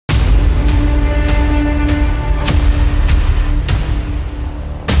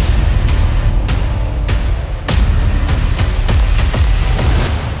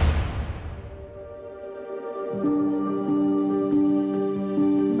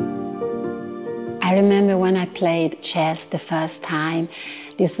I remember when I played chess the first time.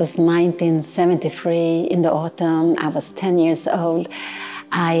 This was 1973 in the autumn. I was 10 years old.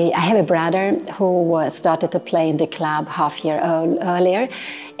 I have a brother who started to play in the club half year earlier,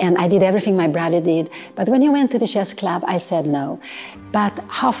 and I did everything my brother did. But when he went to the chess club, I said no. But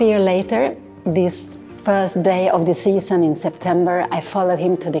half a year later, this first day of the season in September, I followed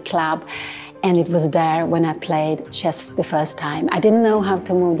him to the club, and it was there when I played chess the first time. I didn't know how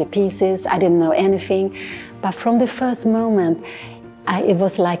to move the pieces, I didn't know anything, but from the first moment, it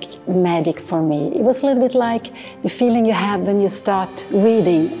was like magic for me. It was a little bit like the feeling you have when you start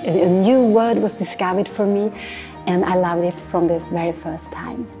reading. A new word was discovered for me, and I loved it from the very first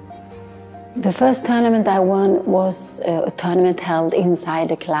time. The first tournament I won was a tournament held inside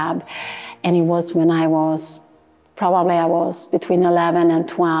the club, and it was when I was between 11 and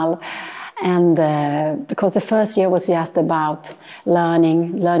 12. And because the first year was just about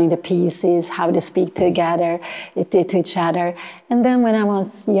learning the pieces, how to speak together, to each other. And then when I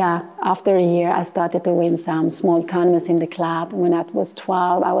was, after a year, I started to win some small tournaments in the club. When I was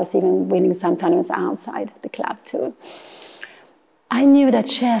 12, I was even winning some tournaments outside the club too. I knew that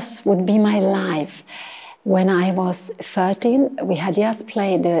chess would be my life. When I was 13, we had just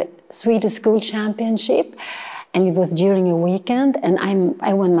played the Swedish school championship. And it was during a weekend, and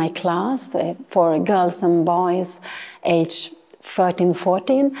I won my class for girls and boys age 13,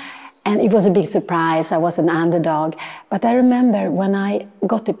 14. And it was a big surprise. I was an underdog. But I remember when I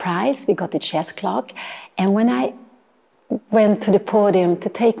got the prize, we got the chess clock. And when I went to the podium to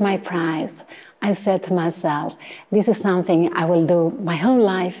take my prize, I said to myself, this is something I will do my whole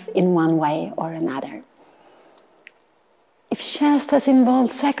life in one way or another. If chess has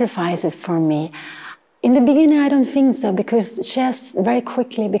involved sacrifices for me, in the beginning, I don't think so, because chess very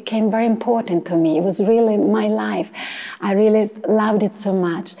quickly became very important to me. It was really my life. I really loved it so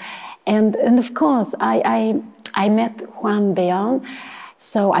much. And of course, I met Juan Beyond,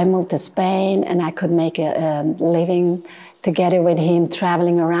 so I moved to Spain, and I could make a living together with him,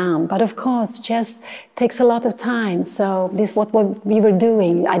 traveling around. But of course, chess takes a lot of time, so this is what we were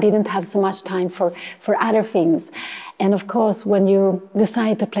doing. I didn't have so much time for other things. And of course, when you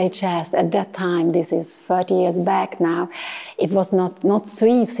decide to play chess at that time, this is 30 years back now, it was not so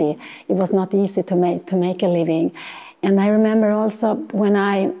easy. It was not easy to make a living. And I remember also when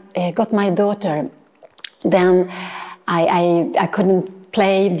I got my daughter, then I couldn't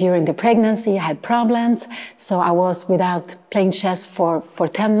play during the pregnancy. I had problems, so I was without playing chess for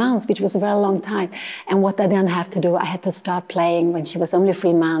 10 months, which was a very long time. And what I then have to do, I had to start playing when she was only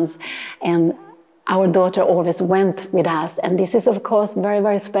 3 months. And our daughter always went with us, and this is of course very,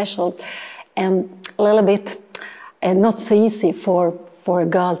 very special and a little bit not so easy for a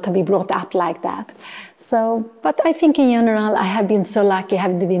girl to be brought up like that. So, but I think in general I have been so lucky, I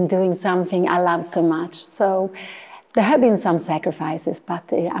have been doing something I love so much. So there have been some sacrifices, but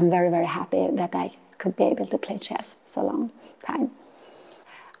I'm very, very happy that I could be able to play chess for so long time.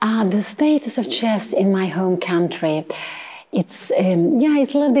 The status of chess in my home country, it's a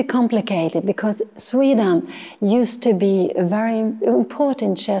little bit complicated, because Sweden used to be a very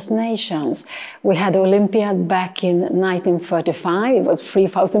important chess nation. We had the Olympiad back in 1935. It was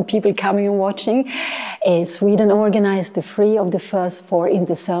 3,000 people coming and watching. Sweden organized the 3 of the first 4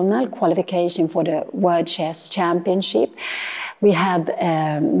 interzonal qualification for the World Chess Championship. We had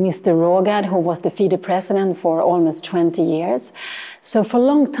Mr. Rogard, who was the FIDE president for almost 20 years. So for a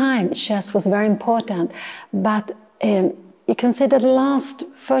long time, chess was very important. But you can say that the last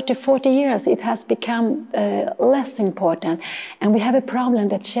 30, 40 years, it has become less important. And we have a problem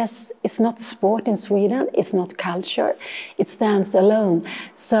that chess is not a sport in Sweden, it's not culture, it stands alone.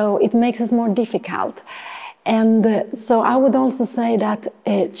 So it makes it more difficult. And so I would also say that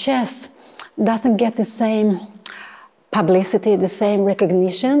chess doesn't get the same publicity, the same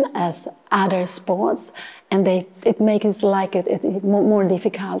recognition as other sports, and it makes it more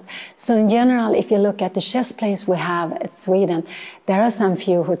difficult. So in general, if you look at the chess players we have at Sweden, there are some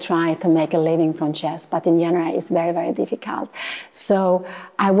few who try to make a living from chess, but in general it's very, very difficult. So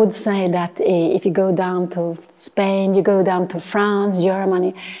I would say that if you go down to Spain, you go down to France,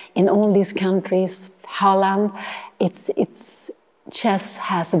 Germany, in all these countries, Holland, chess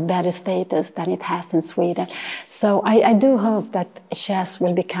has a better status than it has in Sweden. So I do hope that chess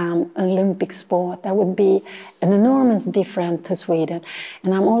will become an Olympic sport. That would be an enormous difference to Sweden.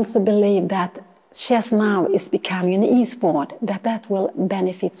 And I also believe that chess now is becoming an e-sport, that will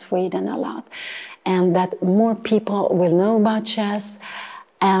benefit Sweden a lot. And that more people will know about chess,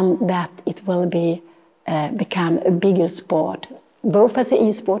 and that it will become a bigger sport, both as an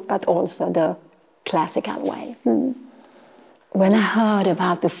e-sport but also the classical way. When I heard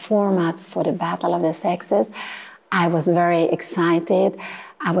about the format for the Battle of the Sexes, I was very excited.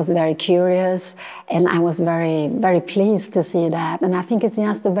 I was very curious, and I was very, very pleased to see that. And I think it's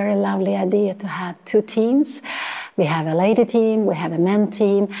just a very lovely idea to have two teams. We have a lady team, we have a men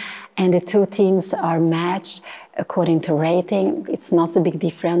team, and the two teams are matched according to rating. It's not a big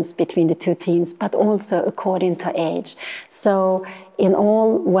difference between the two teams, but also according to age. So in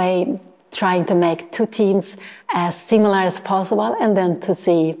all way, trying to make two teams as similar as possible, and then to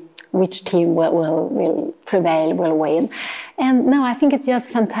see which team will prevail, will win. And no, I think it's just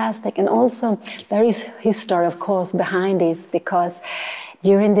fantastic. And also there is history, of course, behind this, because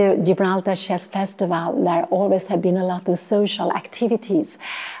during the Gibraltar Chess Festival, there always have been a lot of social activities,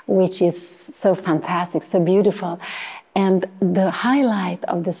 which is so fantastic, so beautiful. And the highlight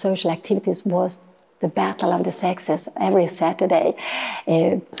of the social activities was the Battle of the Sexes every Saturday.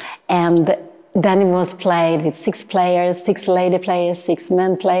 And then it was played with 6 players, 6 lady players, 6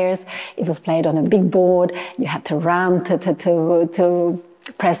 men players. It was played on a big board. You had to run to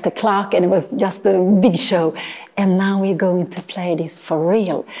press the clock, and it was just a big show. And now we're going to play this for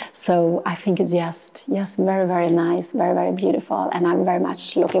real. So I think it's just very, very nice, very, very beautiful. And I'm very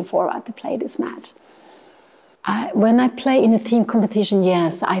much looking forward to play this match. When I play in a team competition,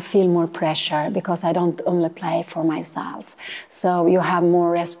 yes, I feel more pressure, because I don't only play for myself. So you have more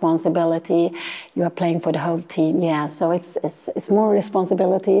responsibility. You are playing for the whole team, yeah. So it's more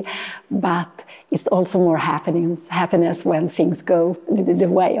responsibility, but it's also more happiness when things go the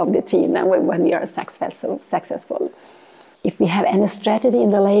way of the team and when we are successful. If we have any strategy in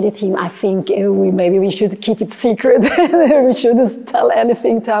the lady team, I think maybe we should keep it secret. We shouldn't tell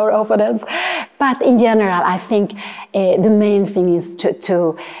anything to our opponents. But in general, I think the main thing is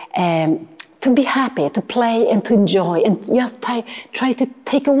to be happy, to play and to enjoy, and just try to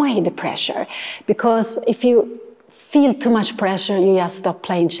take away the pressure. Because if you feel too much pressure, you just stop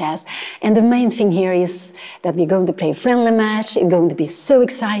playing chess. And the main thing here is that we're going to play a friendly match. It's going to be so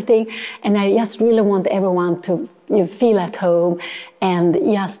exciting. And I just really want everyone to feel at home and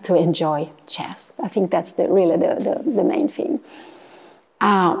just to enjoy chess. I think that's really the main thing.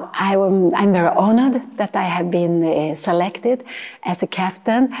 I'm very honored that I have been selected as a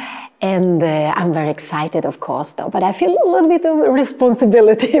captain, and I'm very excited, of course, though. But I feel a little bit of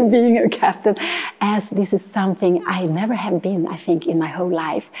responsibility being a captain, as this is something I never have been, I think, in my whole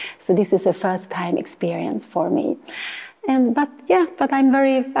life. So this is a first-time experience for me. But I'm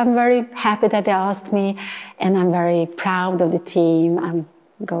very happy that they asked me, and I'm very proud of the team I'm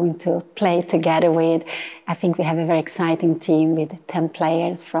going to play together with. I think we have a very exciting team with 10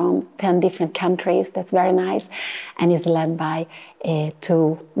 players from 10 different countries. That's very nice, and it's led by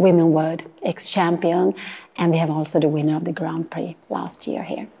 2 women world ex-champion, and we have also the winner of the Grand Prix last year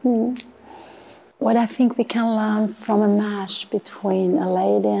here. What I think we can learn from a match between a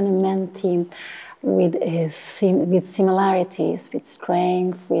lady and a men team with similarities, with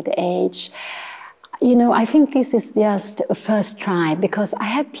strength, with age. You know, I think this is just a first try, because I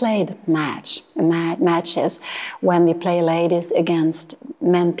have played matches when we play ladies against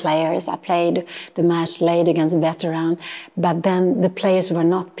men players. I played the match lady against veteran, but then the players were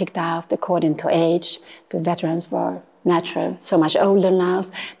not picked out according to age. The veterans were naturally so much older now.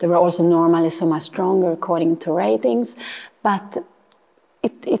 They were also normally so much stronger according to ratings, but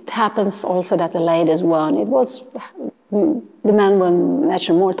it happens also that the ladies won. It was the men won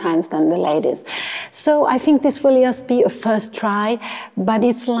naturally more times than the ladies. So I think this will just be a first try, but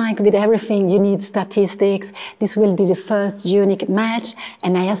it's like with everything, you need statistics. This will be the first unique match,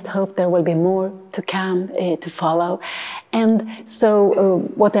 and I just hope there will be more to come, to follow. And so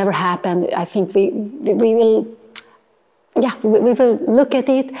whatever happened, I think we will look at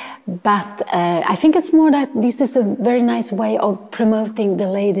it, but I think it's more that this is a very nice way of promoting the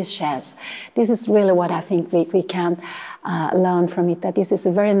ladies' chess. This is really what I think we can learn from it, that this is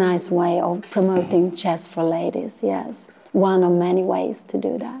a very nice way of promoting chess for ladies, yes. One of many ways to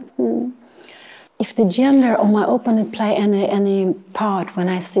do that. If the gender of my opponent play any part when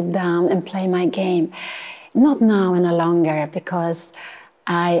I sit down and play my game, not now any longer, because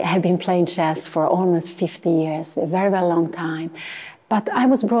I have been playing chess for almost 50 years, a very, very long time. But I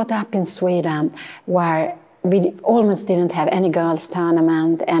was brought up in Sweden, where we almost didn't have any girls'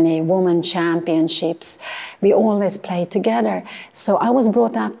 tournament, any women championships. We always played together. So I was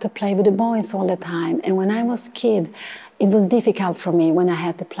brought up to play with the boys all the time. And when I was a kid, it was difficult for me when I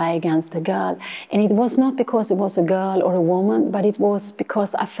had to play against a girl. And it was not because it was a girl or a woman, but it was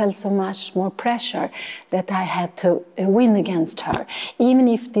because I felt so much more pressure that I had to win against her, even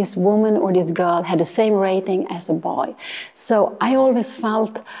if this woman or this girl had the same rating as a boy. So I always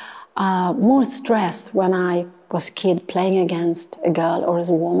felt more stress when I was a kid playing against a girl or as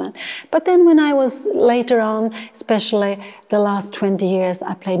a woman. But then when I was later on, especially the last 20 years,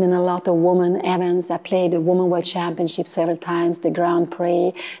 I played in a lot of women events. I played the Women World Championship several times, the Grand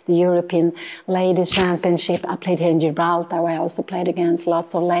Prix, the European Ladies Championship. I played here in Gibraltar, where I also played against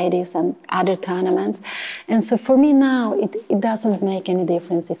lots of ladies and other tournaments. And so for me now, it doesn't make any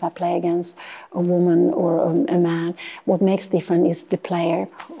difference if I play against a woman or a man. What makes different is the player,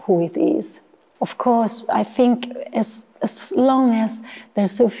 who it is. Of course, I think as long as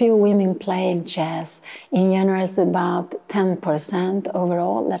there's so few women playing chess, in general it's about 10%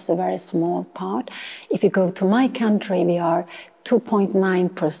 overall. That's a very small part. If you go to my country, we are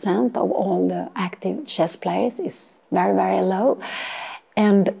 2.9% of all the active chess players. Is very, very low.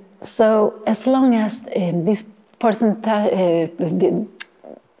 And so as long as this percentage,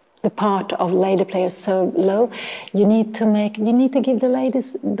 the part of lady players so low, you need to give the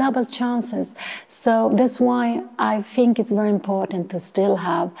ladies double chances. So that's why I think it's very important to still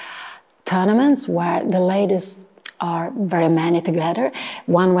have tournaments where the ladies are very many together.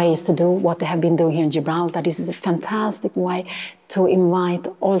 One way is to do what they have been doing here in Gibraltar. This is a fantastic way to invite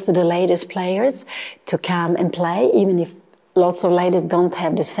also the ladies players to come and play, even if lots of ladies don't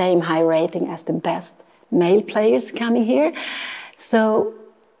have the same high rating as the best male players coming here. So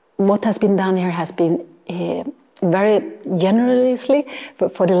what has been done here has been very generously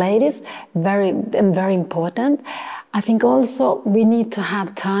for the ladies, very important. I think also we need to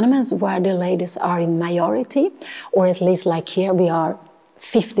have tournaments where the ladies are in majority, or at least like here we are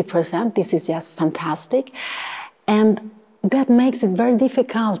 50%. This is just fantastic. And that makes it very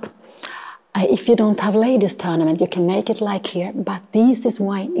difficult. If you don't have ladies tournament, you can make it like here, but the easiest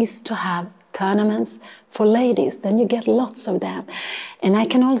way is to have tournaments for ladies, then you get lots of them. And I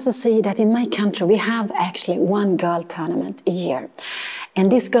can also see that in my country we have actually one girl tournament a year.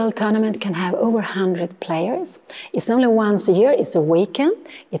 And this girl tournament can have over 100 players. It's only once a year, it's a weekend,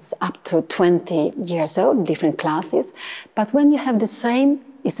 it's up to 20 years old, different classes. But when you have the same,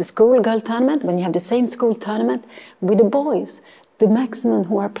 it's a school girl tournament, when you have the same school tournament with the boys, the maximum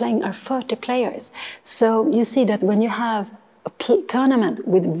who are playing are 30 players. So you see that when you have a tournament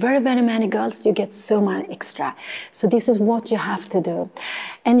with very, very many girls, you get so much extra. So this is what you have to do.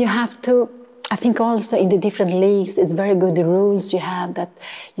 And you have to, I think also in the different leagues, it's very good the rules you have that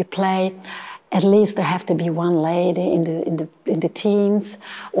you play. At least there have to be one lady in the teams,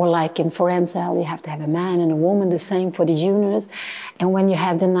 or like in Forensel, you have to have a man and a woman, the same for the juniors. And when you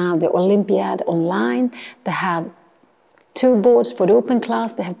have now the Olympiad online, they have 2 boards for the open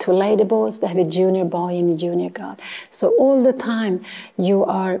class, they have 2 lady boards, they have a junior boy and a junior girl. So all the time you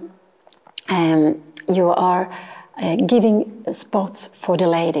are giving spots for the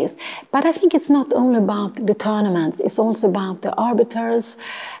ladies. But I think it's not only about the tournaments, it's also about the arbiters,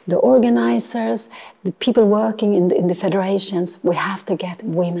 the organizers, the people working in the federations. We have to get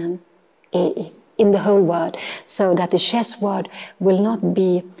women in the whole world, so that the chess world will not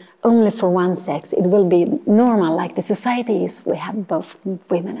be only for one sex. It will be normal, like the society is. We have both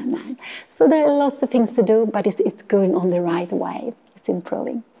women and men. So there are lots of things to do, but it's going on the right way. It's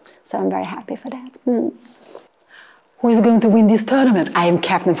improving. So I'm very happy for that. Who is going to win this tournament? I am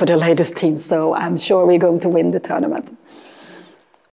captain for the ladies team, so I'm sure we're going to win the tournament.